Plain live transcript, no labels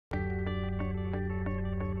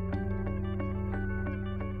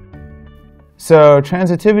So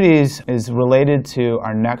transitivity is related to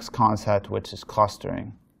our next concept, which is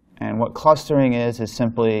clustering. And what clustering is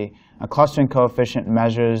simply a clustering coefficient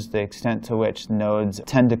measures the extent to which nodes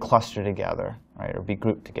tend to cluster together, right, or be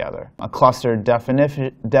grouped together. A cluster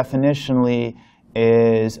definitionally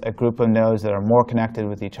is a group of nodes that are more connected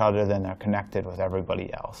with each other than they're connected with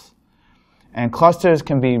everybody else. And clusters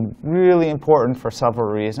can be really important for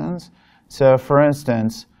several reasons. So for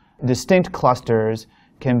instance, distinct clusters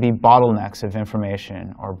can be bottlenecks of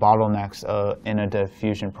information or bottlenecks in a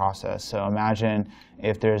diffusion process. So imagine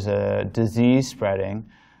if there's a disease spreading,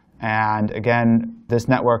 and again, this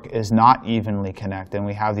network is not evenly connected, and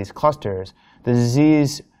we have these clusters. The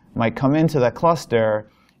disease might come into the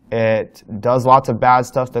cluster, it does lots of bad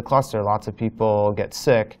stuff to the cluster, lots of people get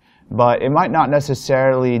sick, but it might not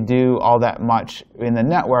necessarily do all that much in the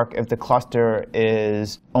network if the cluster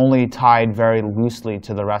is only tied very loosely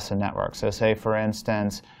to the rest of the network. So say, for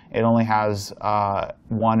instance, it only has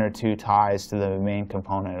 1 or 2 ties to the main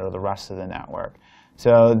component or the rest of the network.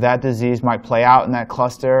 So that disease might play out in that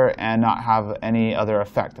cluster and not have any other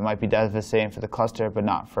effect. It might be devastating for the cluster, but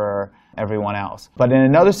not for everyone else. But in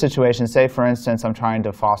another situation, say, for instance, I'm trying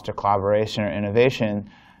to foster collaboration or innovation,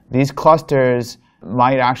 these clusters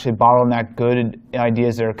might actually bottleneck good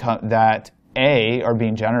ideas that A, are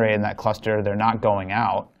being generated in that cluster, they're not going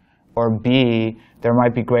out, or B, there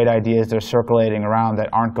might be great ideas that are circulating around that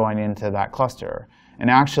aren't going into that cluster.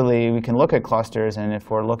 And actually, we can look at clusters, and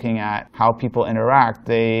if we're looking at how people interact,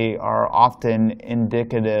 they are often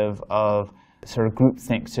indicative of sort of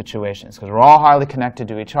groupthink situations, because we're all highly connected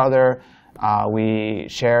to each other, we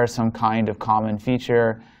share some kind of common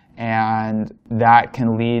feature, and that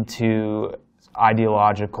can lead to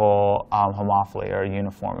ideological homophily or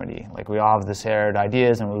uniformity. Like we all have the shared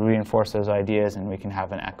ideas and we reinforce those ideas and we can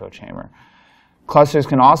have an echo chamber. Clusters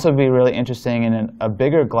can also be really interesting. In a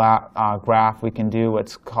bigger graph, we can do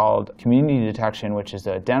what's called community detection, which is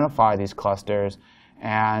to identify these clusters.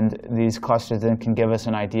 And these clusters then can give us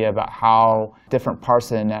an idea about how different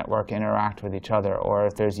parts of the network interact with each other, or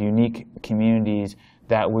if there's unique communities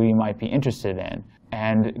that we might be interested in.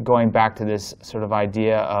 And going back to this sort of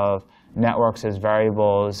idea of networks as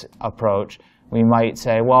variables approach, we might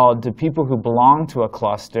say, well, do people who belong to a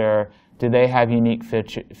cluster, do they have unique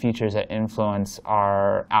features that influence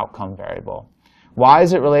our outcome variable? Why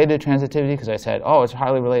is it related to transitivity? Because I said, oh, it's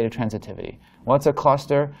highly related to transitivity. What's a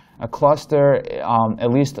cluster? A cluster, at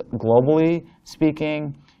least globally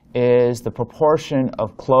speaking, is the proportion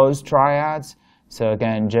of closed triads. So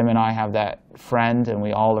again, Jim and I have that friend, and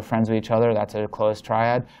we all are friends with each other. That's a closed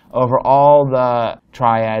triad. Over all the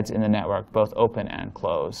triads in the network, both open and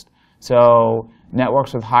closed. So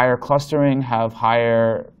networks with higher clustering have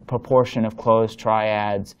higher proportion of closed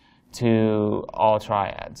triads to all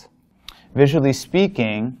triads. Visually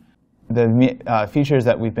speaking, the features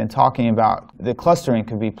that we've been talking about, the clustering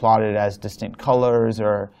could be plotted as distinct colors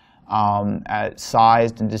or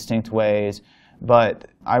sized in distinct ways. But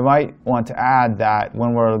I might want to add that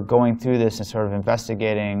when we're going through this and sort of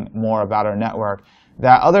investigating more about our network,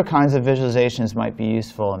 that other kinds of visualizations might be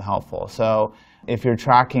useful and helpful. So if you're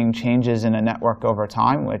tracking changes in a network over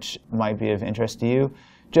time, which might be of interest to you,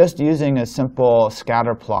 just using a simple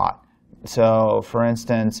scatter plot. So for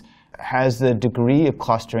instance, has the degree of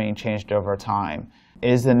clustering changed over time?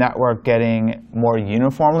 Is the network getting more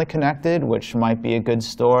uniformly connected, which might be a good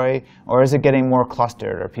story, or is it getting more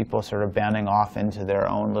clustered, or people sort of banding off into their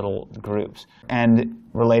own little groups? And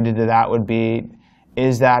related to that would be,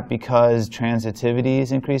 is that because transitivity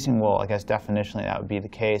is increasing? Well, I guess definitionally that would be the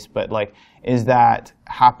case, but like, is that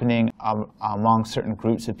happening among certain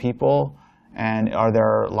groups of people? And are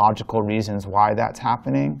there logical reasons why that's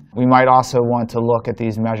happening? We might also want to look at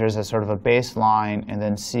these measures as sort of a baseline and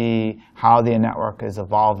then see how the network is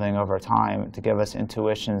evolving over time to give us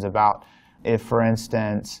intuitions about if, for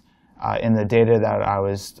instance, in the data that I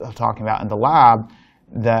was talking about in the lab,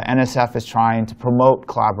 the NSF is trying to promote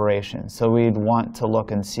collaboration. So we'd want to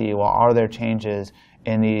look and see, well, are there changes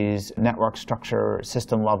in these network structure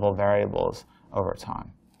system level variables over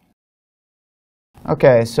time?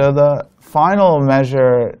 Okay, so the final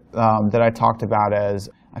measure that I talked about as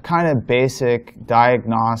a kind of basic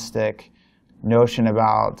diagnostic notion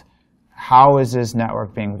about how is this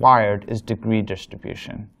network being wired is degree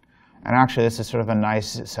distribution. And actually, this is sort of a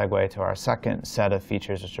nice segue to our second set of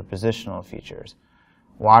features, which are positional features.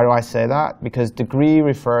 Why do I say that? Because degree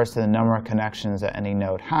refers to the number of connections that any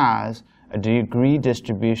node has. A degree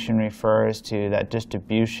distribution refers to that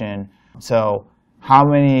distribution. So how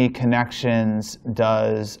many connections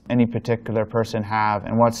does any particular person have,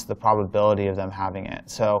 and what's the probability of them having it?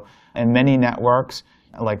 So in many networks,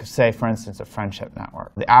 like say, for instance, a friendship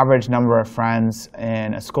network. The average number of friends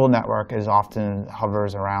in a school network is often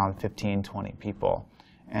hovers around 15, 20 people.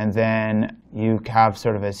 And then you have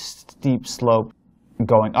sort of a steep slope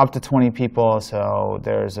going up to 20 people, so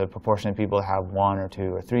there's a proportion of people that have 1 or 2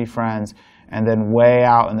 or 3 friends, and then way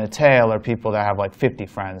out in the tail are people that have like 50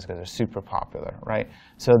 friends because they're super popular, right?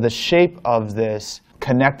 So the shape of this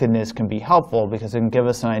connectedness can be helpful because it can give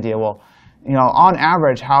us an idea, well, you know, on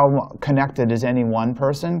average, how connected is any one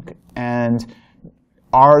person? And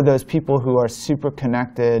are those people who are super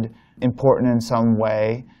connected important in some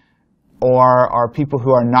way? Or are people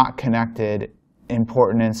who are not connected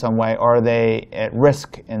important in some way? Or are they at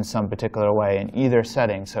risk in some particular way in either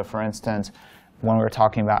setting? So for instance, when we were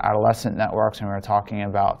talking about adolescent networks and we were talking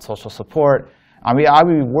about social support, I mean, I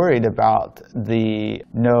would be worried about the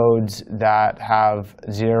nodes that have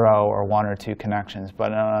 0 or 1 or 2 connections.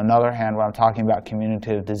 But on the other hand, when I'm talking about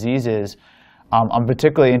communicative diseases, I'm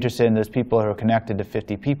particularly interested in those people who are connected to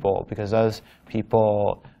 50 people, because those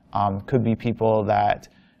people could be people that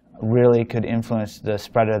really could influence the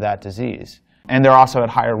spread of that disease. And they're also at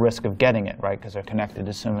higher risk of getting it, right, because they're connected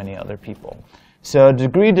to so many other people. So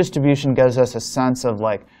degree distribution gives us a sense of,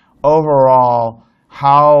 like, overall,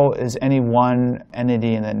 how is any one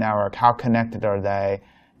entity in the network, how connected are they?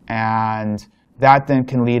 And that then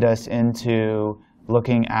can lead us into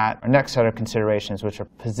looking at our next set of considerations, which are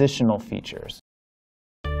positional features.